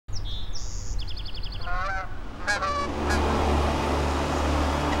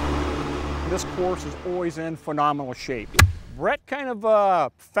this course is always in phenomenal shape. Bret kind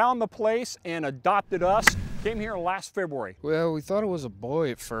of found the place and adopted us. Came here last February. Well, we thought it was a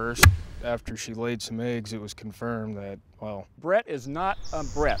boy at first. After she laid some eggs, it was confirmed that, well... Bret is not a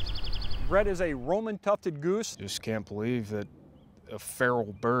Bret. Bret is a Roman tufted goose. Just can't believe that a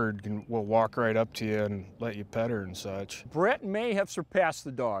feral bird will walk right up to you and let you pet her and such. Bret may have surpassed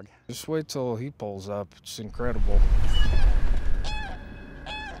the dog. Just wait till he pulls up. It's incredible.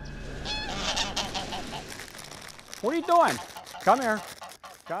 What are you doing? Come here.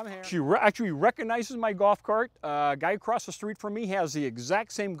 Come here. She actually recognizes my golf cart. A guy across the street from me has the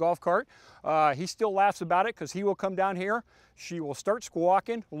exact same golf cart. He still laughs about it because he will come down here. She will start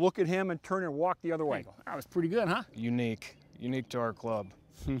squawking, look at him, and turn and walk the other way. That was pretty good, huh? Unique to our club.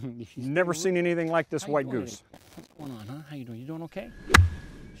 Never seen anything like this white goose. What's going on, huh? How you doing? You doing okay?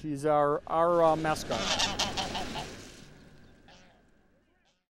 She's our mascot.